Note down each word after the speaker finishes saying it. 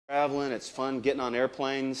Traveling, it's fun getting on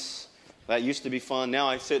airplanes. That used to be fun. Now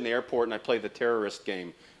I sit in the airport and I play the terrorist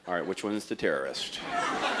game. All right, which one's the terrorist?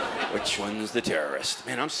 Which one's the terrorist?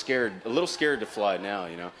 Man, I'm scared, a little scared to fly now,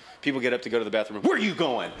 you know. People get up to go to the bathroom. Where are you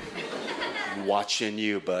going? I'm watching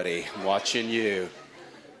you, buddy. I'm watching you.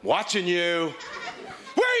 Watching you.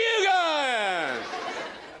 Where are you going?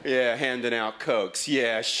 Yeah, handing out Cokes.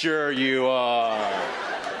 Yeah, sure you are.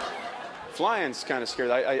 Flying's kind of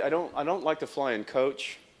scary. I don't like to fly in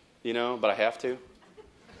coach, you know, but I have to.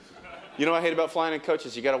 You know what I hate about flying in coach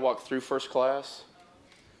is you got to walk through first class.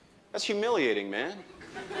 That's humiliating, man.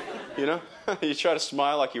 You know? You try to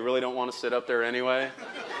smile like you really don't want to sit up there anyway.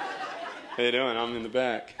 How you doing? I'm in the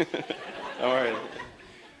back. All right.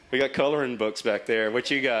 We got coloring books back there.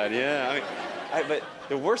 What you got? Yeah. But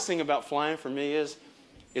the worst thing about flying for me is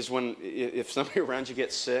when if somebody around you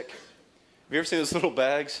gets sick. Have you ever seen those little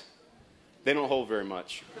bags? They don't hold very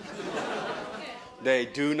much. They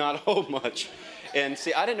do not hold much. And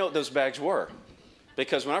see, I didn't know what those bags were.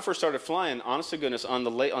 Because when I first started flying, honest to goodness, on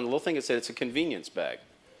the little thing it said it's a convenience bag.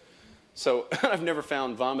 So I've never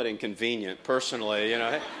found vomiting convenient, personally. You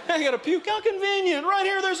know, hey, I got to puke, how convenient, right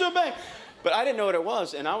here, there's a bag. But I didn't know what it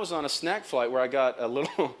was, and I was on a snack flight where I got a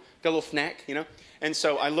little snack, you know. And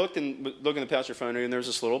so I looked in the passenger phone, and there was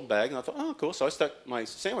this little bag, and I thought, oh, cool. So I stuck my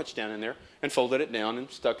sandwich down in there and folded it down and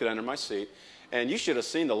stuck it under my seat. And you should have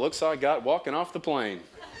seen the looks I got walking off the plane.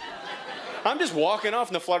 I'm just walking off,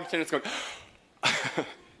 and the flight attendant's going,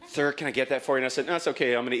 sir, can I get that for you? And I said, no, it's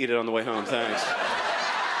okay. I'm going to eat it on the way home. Thanks.